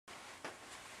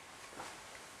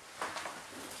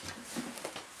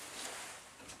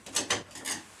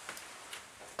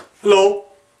Hello,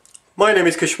 my name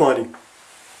is Keshwani.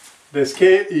 That's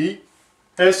K-E-S-H-W-A-N-I,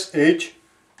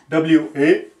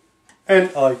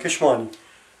 Keshwani.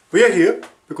 We are here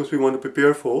because we want to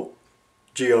prepare for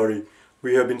GRE.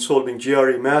 We have been solving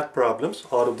GRE math problems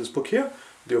out of this book here,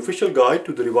 the official guide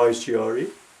to the revised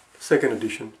GRE, second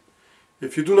edition.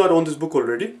 If you do not own this book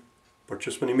already,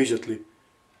 purchase one immediately.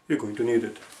 You're going to need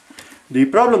it. The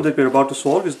problem that we're about to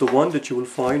solve is the one that you will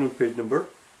find on page number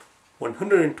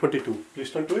 122. Please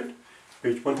turn to it.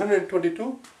 Page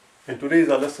 122, and today is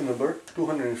our lesson number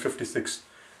 256.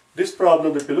 This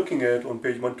problem that we're looking at on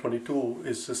page 122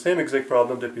 is the same exact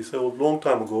problem that we solved a long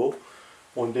time ago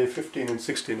on day 15 and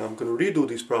 16. I'm going to redo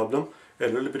this problem at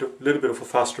a little bit of a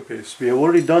faster pace. We have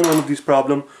already done one of these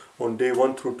problems on day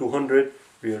 1 through 200.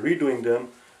 We are redoing them,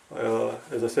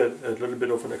 as I said, at a little bit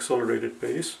of an accelerated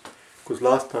pace, because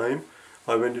last time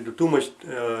I went into too much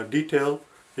detail.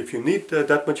 If you need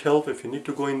that much help, if you need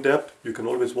to go in depth, you can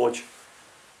always watch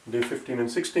day 15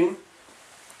 and 16,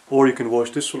 or you can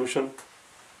watch this solution.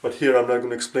 But here I'm not going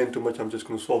to explain too much, I'm just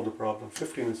going to solve the problem,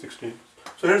 15 and 16.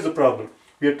 So here's the problem.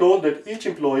 We are told that each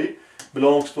employee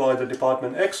belongs to either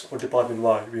department X or department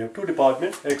Y. We have two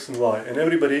departments, X and Y, and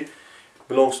everybody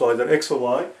belongs to either X or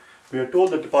Y. We are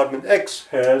told that department X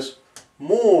has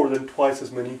more than twice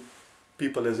as many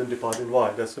people as in department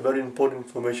Y. That's a very important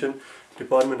information.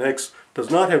 Department X does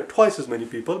not have twice as many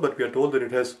people, but we are told that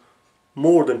it has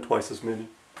more than twice as many.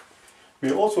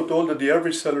 We are also told that the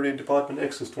average salary in department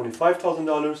X is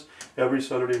 $25,000. Average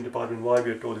salary in department Y,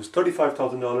 we are told, is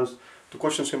 $35,000. The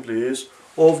question simply is,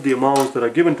 of the amounts that are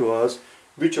given to us,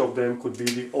 which of them could be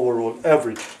the overall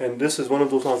average? And this is one of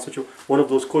those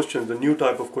questions, the new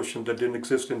type of question that didn't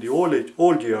exist in the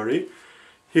old GRE.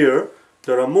 Here,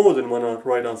 there are more than one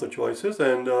right answer choices,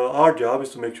 and our job is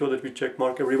to make sure that we check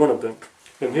mark every one of them.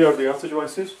 And here are the answer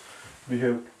choices. We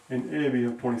have, in A, we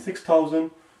have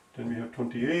 26,000, then we have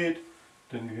 28,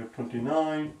 then we have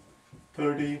 29,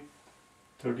 30,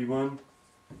 31,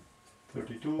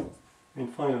 32,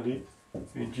 and finally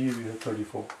in G we have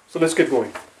 34. So let's get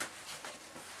going.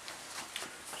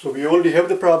 So we already have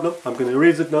the problem. I'm going to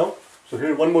erase it now. So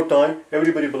here one more time,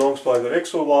 everybody belongs to either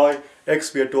X or Y.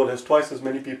 X, we are told, has twice as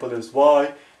many people as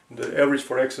Y. The average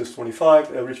for X is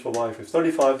 25, average for Y is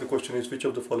 35. The question is, which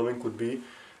of the following could be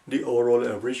the overall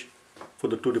average for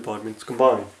the two departments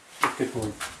combined? Let's get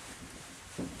going.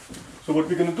 So what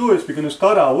we're going to do is we're going to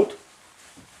start out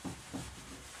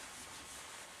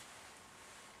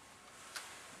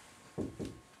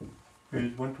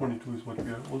page 122 is what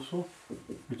we are also,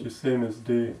 which is same as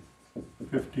day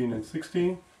 15 and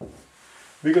 16.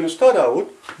 We're going to start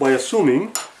out by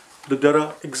assuming that there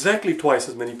are exactly twice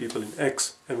as many people in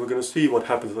X, and we're going to see what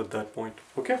happens at that point.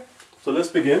 Okay? So let's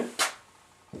begin.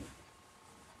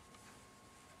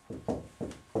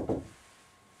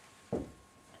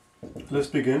 Let's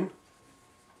begin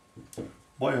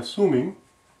by assuming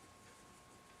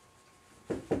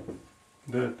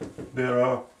that there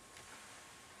are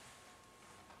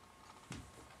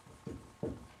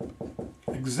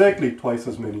exactly twice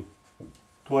as many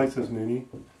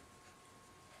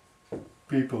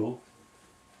people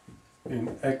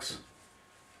in X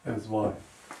as Y.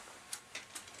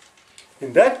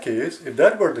 In that case, if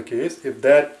that were the case, if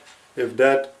that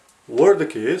were the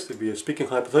case, we are speaking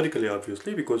hypothetically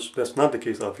obviously, because that's not the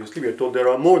case obviously, we are told there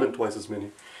are more than twice as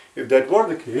many. If that were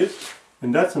the case,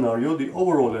 in that scenario, the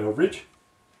overall average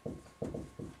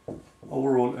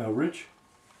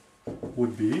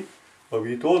would be,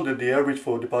 we are told that the average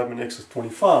for department X is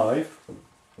 25,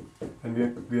 and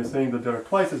we are saying that there are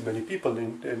twice as many people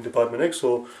in department X,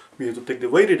 so we have to take the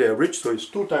weighted average, so it's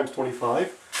 2 times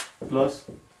 25 plus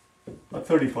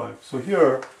 35. So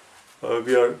here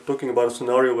we are talking about a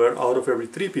scenario where out of every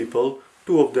 3 people,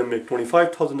 2 of them make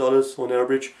 $25,000 on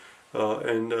average,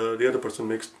 and the other person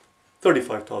makes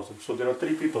 $35,000. So there are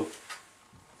 3 people,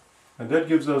 and that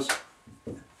gives us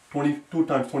 22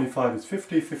 times 25 is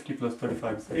 50, 50 plus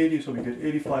 35 is 80, so we get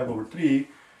 85 over 3.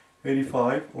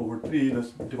 85 over 3,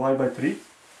 let's divide by 3.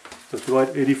 Let's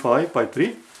divide 85 by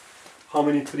 3. How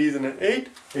many 3s in an 8?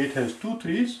 8 has 2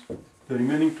 3s. The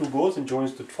remaining 2 goes and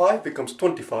joins the 5, becomes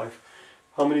 25.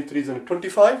 How many 3s in a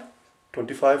 25?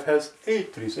 25 has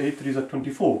 8 3s. 8 3s are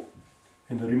 24.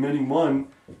 And the remaining 1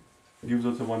 gives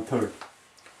us a 1/3.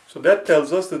 So that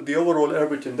tells us that the overall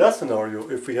average in that scenario,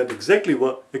 if we had exactly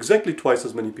twice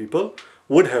as many people,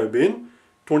 would have been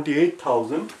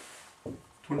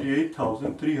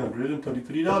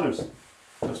 $28,333.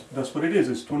 That's what it is.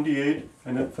 It's 28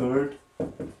 1/3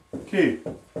 K.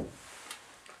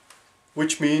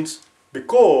 Which means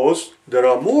because there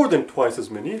are more than twice as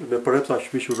many,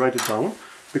 perhaps we should write it down,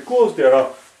 because there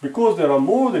are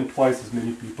more than twice as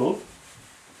many people,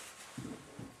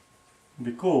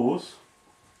 because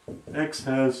X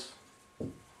has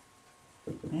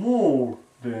more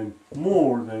than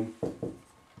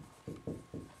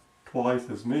twice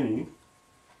as many.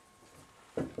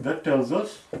 That tells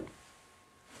us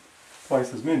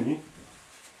twice as many.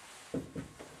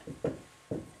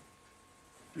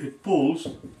 It pulls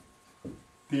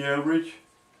the average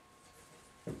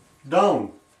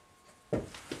down.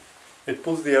 It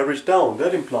pulls the average down.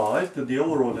 That implies that the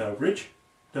overall average,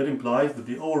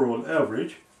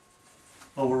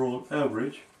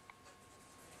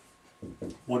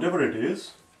 whatever it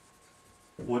is,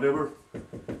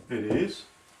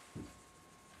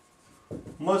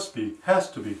 must be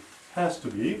less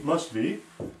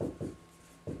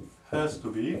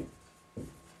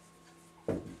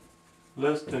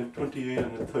than 28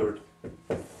 1/3.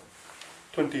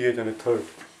 28 1/3.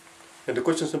 And the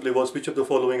question simply was, which of the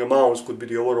following amounts could be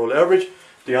the overall average?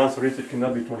 The answer is it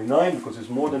cannot be 29 because it's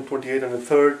more than 28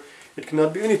 1/3. It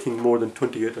cannot be anything more than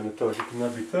 28 1/3. It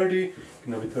cannot be 30, it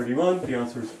cannot be 31. The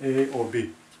answer is A or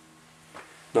B.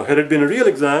 Now, had it been a real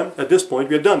exam, at this point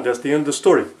we are done. That's the end of the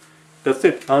story. That's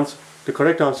it. The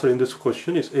correct answer in this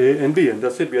question is A and B, and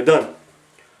that's it. We are done.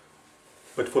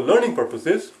 But for learning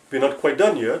purposes, we're not quite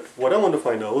done yet. What I want to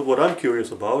find out, what I'm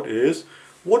curious about is,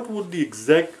 what would the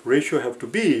exact ratio have to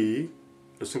be?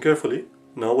 Listen carefully.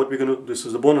 Now what we're going to, this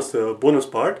is a bonus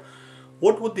part.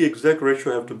 What would the exact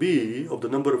ratio have to be of the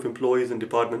number of employees in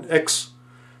department X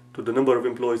to the number of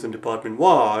employees in department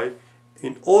Y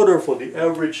in order for the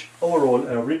average, overall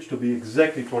average, to be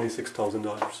exactly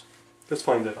 $26,000? Let's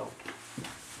find that out.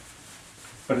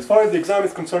 But as far as the exam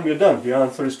is concerned, we are done. The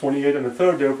answer is 28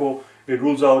 1/3, therefore it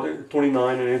rules out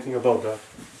 29 and anything above that.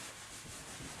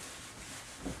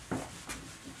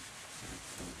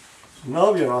 So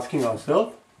now we are asking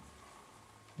ourselves,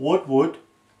 what would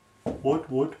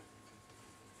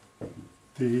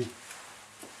the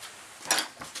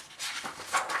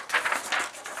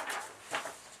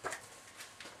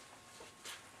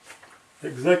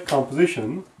exact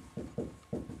composition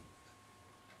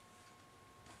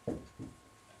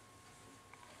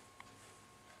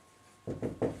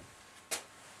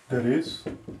that is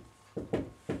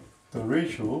the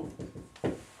ratio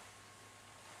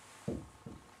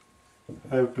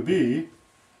have to be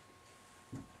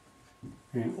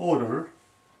in order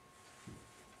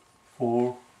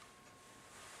for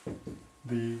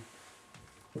the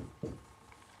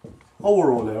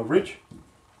overall average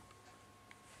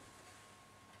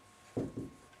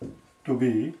to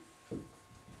be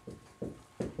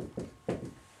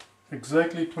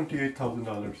exactly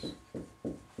 $28,000.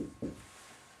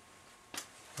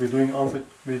 We're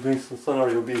doing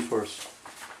scenario B first.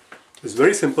 It's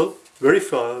very simple,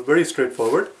 very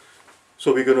straightforward.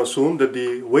 So we're going to assume that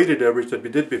the weighted average that we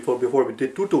did before we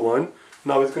did 2 to 1,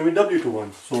 now it's going to be W to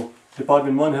 1. So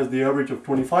department 1 has the average of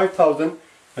 25,000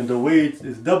 and the weight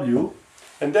is W,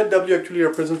 and that W actually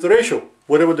represents the ratio,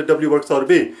 whatever the W works out to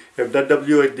be. If that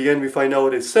W at the end we find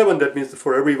out is 7, that means that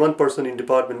for every 1 person in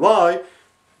department Y,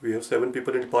 we have 7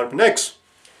 people in department X.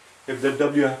 If that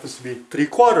W happens to be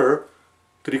 3/4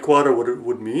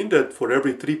 would mean that for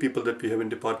every 3 people that we have in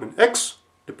department X,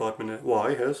 department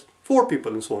Y has 4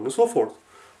 people, and so on and so forth.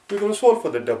 We're going to solve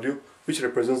for the W, which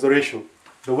represents the ratio,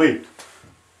 the weight,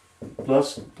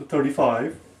 plus the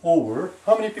 35 over,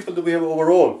 how many people do we have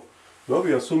overall? Well,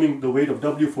 we are assuming the weight of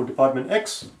W for department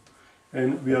X,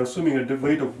 and we are assuming a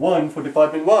weight of 1 for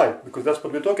department Y, because that's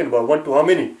what we're talking about. 1 to how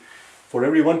many? For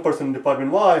every 1 person in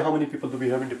department Y, how many people do we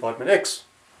have in department X?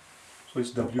 So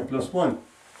it's W plus 1.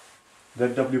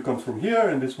 That W comes from here,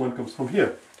 and this one comes from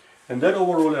here. And that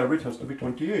overall average has to be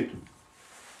 28.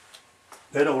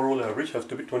 That overall average has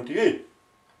to be 28.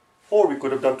 Or we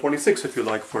could have done 26 if you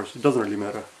like first. It doesn't really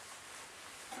matter.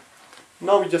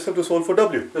 Now we just have to solve for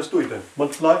W. Let's do it then.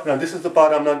 Multiply. Now this is the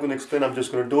part I'm not going to explain. I'm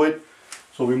just going to do it.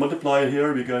 So we multiply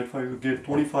here. We get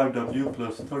 25W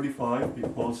plus 35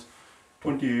 equals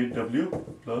 28W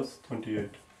plus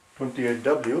 28.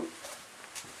 28W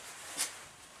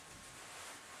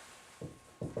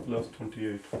plus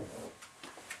 28.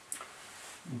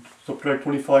 Subtract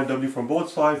 25W from both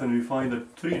sides and we find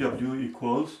that 3W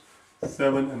equals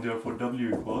 7, and therefore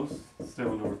W equals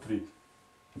 7 over 3.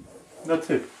 That's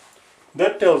it.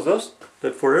 That tells us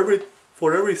that for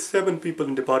every 7 people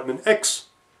in department X,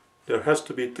 there has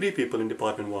to be 3 people in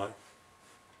department Y. Do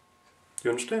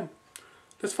you understand?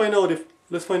 Let's find out if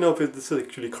this is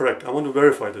actually correct. I want to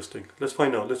verify this thing. Let's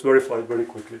find out. Let's verify it very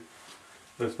quickly.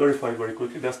 Let's verify it very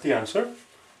quickly. That's the answer.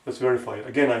 Let's verify it.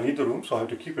 Again, I need the room, so I have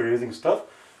to keep erasing stuff.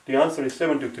 The answer is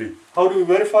 7 to 3. How do we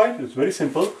verify it? It's very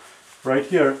simple. Right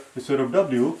here, instead of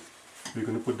W, we're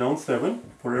going to put down 7.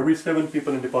 For every 7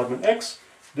 people in department X,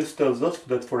 This tells us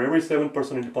that for every 7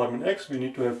 person in department X, we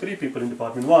need to have 3 people in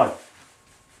department Y.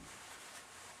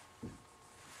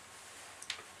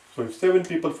 So if 7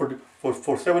 people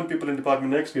for 7 people in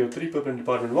department X, we have 3 people in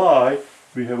department Y,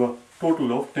 we have a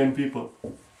total of 10 people.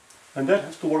 And that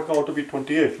has to work out to be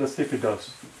 28. Let's see if it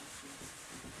does.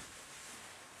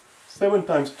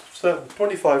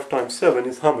 25 times 7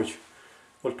 is how much?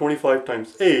 Well, 25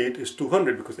 times 8 is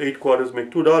 200 because 8 quarters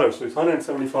make $2. So it's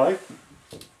 175.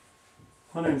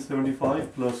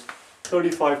 175 plus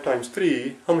 35 times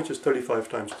 3. How much is 35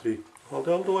 times 3? How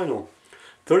the hell do I know?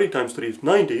 30 times 3 is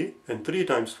 90 and 3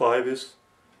 times 5 is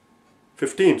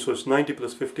 15. So it's 90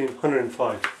 plus 15,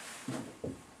 105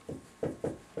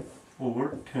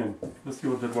 over 10. Let's see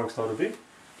what that works out to be.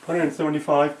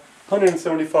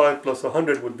 175 plus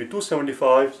 100 would be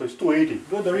 275, so it's 280.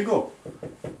 Oh, there you go.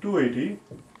 280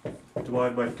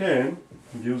 divided by 10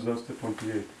 gives us the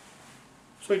 28.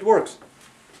 So it works.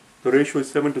 The ratio is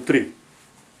 7 to 3.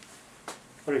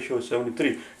 The ratio is 7 to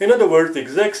 3. In other words, the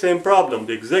exact same problem,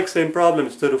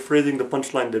 instead of phrasing the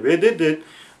punchline the way they did,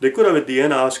 they could have at the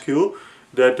end asked you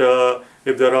that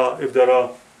if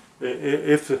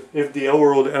the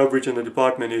overall average in the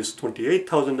department is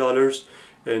 $28,000,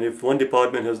 and if one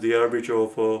department has the average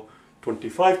of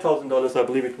 $25,000, I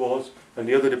believe it was, and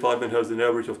the other department has an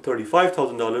average of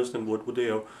 $35,000, then what would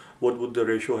the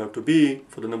ratio have to be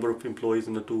for the number of employees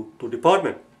in the two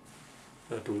departments?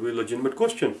 That would be a legitimate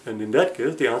question, and in that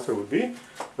case, the answer would be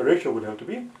the ratio would have to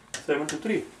be 7 to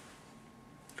 3.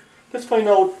 Let's find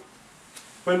out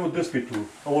when would this be true.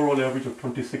 Overall average of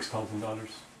 $26,000.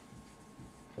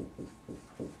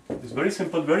 It's very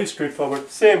simple, very straightforward.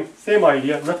 Same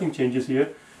idea. Nothing changes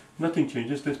here. Nothing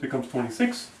changes. This becomes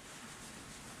 26.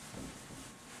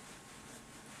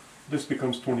 This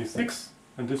becomes 26,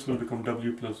 and this will become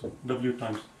W times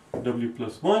W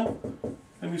plus 1.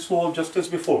 And we solve just as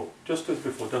before. Just as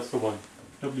before. That's the one.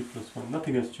 W plus 1.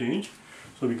 Nothing has changed.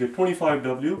 So we get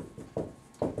 25W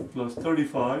plus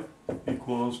 35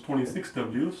 equals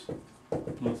 26Ws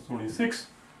plus 26.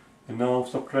 And now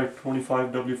subtract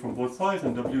 25W from both sides,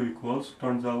 and W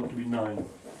turns out to be 9.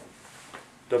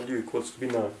 W equals to be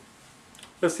 9.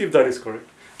 Let's see if that is correct.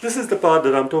 This is the part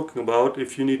that I'm talking about.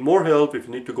 If you need more help, if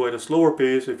you need to go at a slower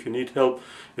pace, if you need help,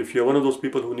 if you're one of those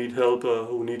people who need help,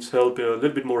 who needs help, a little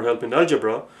bit more help in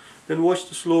algebra, then watch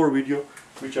the slower video,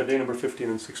 which are day number 15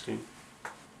 and 16.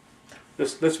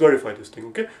 Let's verify this thing,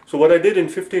 okay? So what I did in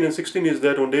 15 and 16 is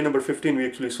that on day number 15 we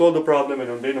actually solved the problem,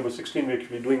 and on day number 16 we're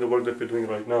actually doing the work that we're doing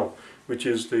right now, which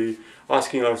is the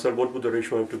asking ourselves what would the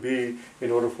ratio have to be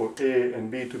in order for A and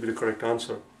B to be the correct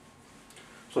answer.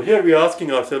 So here we are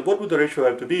asking ourselves what would the ratio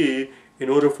have to be in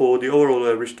order for the overall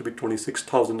average to be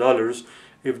 $26,000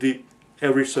 if the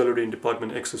average salary in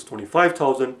department X is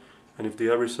 $25,000 and if the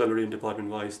average salary in department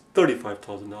Y is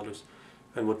 $35,000.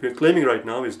 And what we're claiming right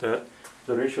now is that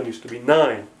the ratio needs to be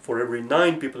 9. For every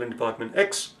 9 people in department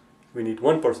X, we need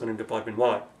 1 person in department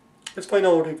Y. Let's find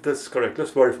out if that's correct.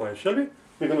 Let's verify it, shall we?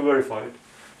 We're going to verify it.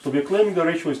 So we're claiming the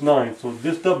ratio is 9. So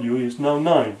this W is now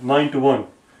 9. 9 to 1.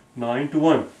 9 to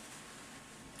 1.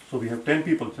 So we have 10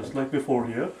 people, just like before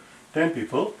here. 10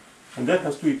 people. And that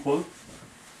has to equal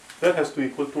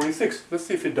 26. Let's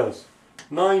see if it does.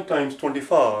 9 times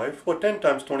 25, or 10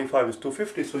 times 25 is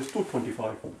 250, so it's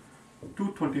 225.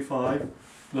 225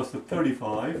 plus the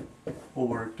 35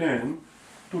 over 10,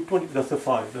 220, that's a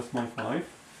 5, that's my 5.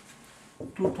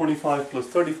 225 plus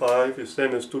 35 is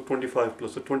same as 225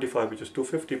 plus the 25, which is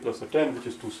 250, plus the 10, which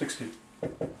is 260.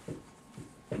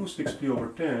 260 over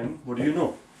 10, what do you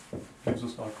know? Gives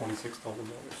us our $26,000.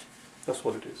 That's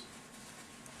what it is.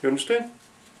 You understand?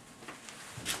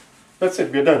 That's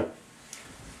it, we're done.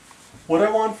 What I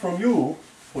want from you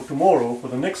for tomorrow, for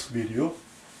the next video,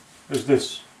 is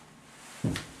this.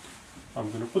 I'm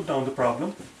going to put down the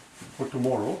problem for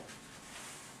tomorrow,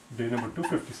 day number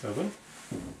 257.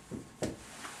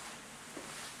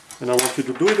 And I want you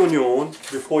to do it on your own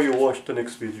before you watch the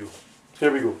next video.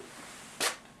 Here we go.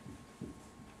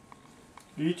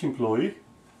 Each employee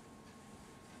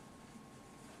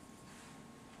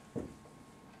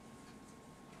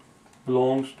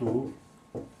belongs to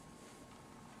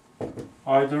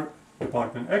either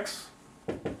department X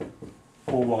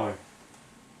or Y.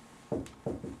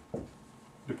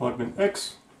 Department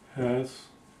X has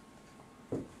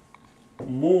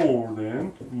more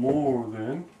than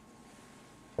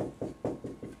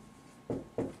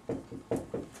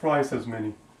twice as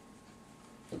many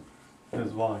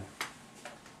as Y.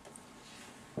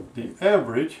 The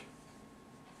average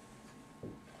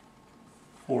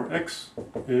for X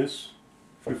is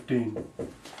 15.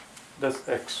 That's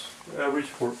X. The average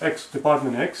for X,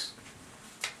 department X,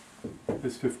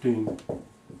 is 15.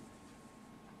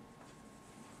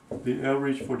 the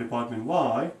average for department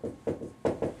Y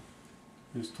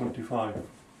is 25.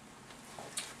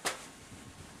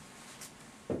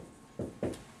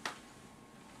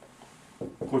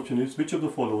 Question is, which of the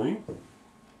following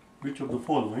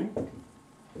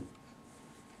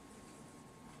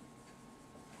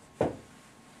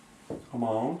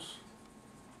amounts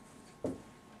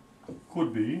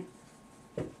could be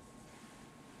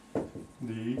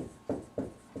the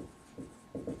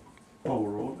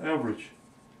overall average?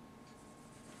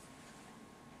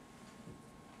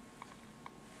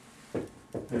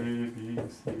 A, B,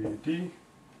 C, D,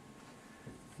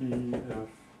 E, F,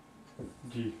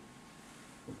 G.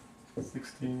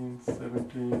 16,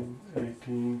 17,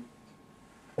 18,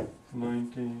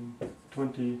 19,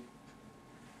 20,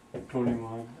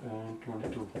 21, and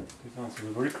 22. These answers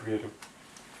are very creative.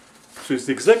 So it's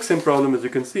the exact same problem as you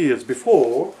can see as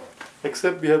before,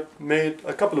 except we have made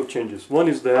a couple of changes. One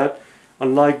is that,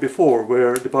 unlike before,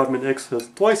 where Department X has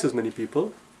twice as many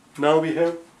people, now we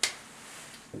have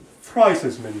thrice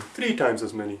as many, 3 times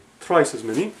as many, thrice as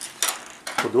many.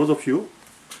 For those of you,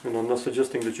 and I'm not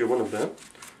suggesting that you're one of them,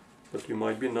 but you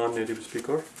might be a non-native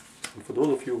speaker, and for those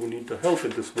of you who need the help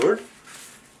with this word,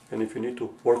 and if you need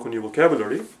to work on your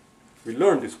vocabulary, we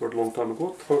learned this word a long time ago,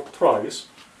 thrice.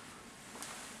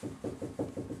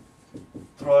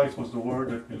 Thrice was the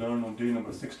word that we learned on day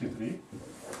number 63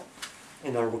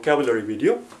 in our vocabulary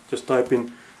video. Just type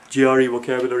in GRE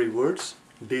vocabulary words,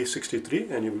 day 63,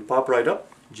 and you will pop right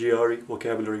up, GRE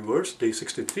vocabulary words, day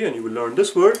 63, and you will learn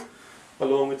this word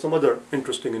along with some other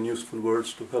interesting and useful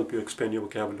words to help you expand your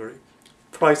vocabulary.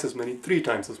 Thrice as many, 3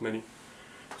 times as many.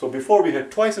 So before we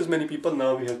had twice as many people,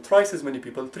 now we have thrice as many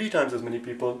people, 3 times as many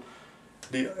people.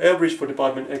 The average for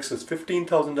Department X is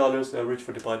 $15,000, the average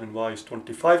for Department Y is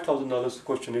 $25,000. The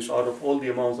question is, out of all the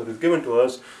amounts that is given to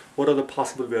us, what are the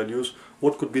possible values?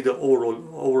 What could be the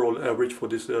overall average for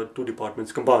these 2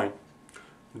 departments combined?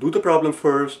 Do the problem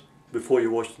first before you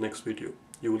watch the next video.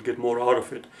 You will get more out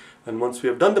of it. And once we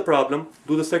have done the problem,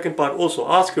 do the second part also.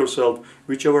 Ask yourself,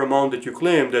 whichever amount that you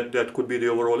claim that could be the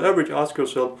overall average, ask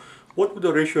yourself, what would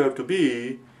the ratio have to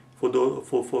be for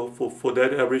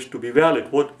that average to be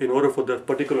valid? What, in order for that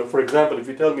particular, for example, if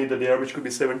you tell me that the average could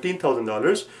be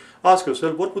 $17,000, ask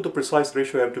yourself, what would the precise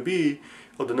ratio have to be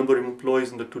of the number of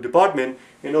employees in the 2 departments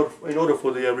in order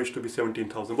for the average to be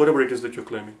 17,000, whatever it is that you're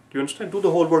claiming. Do you understand? Do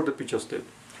the whole work that we just did.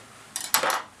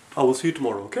 I will see you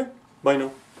tomorrow, okay? Bye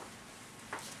now.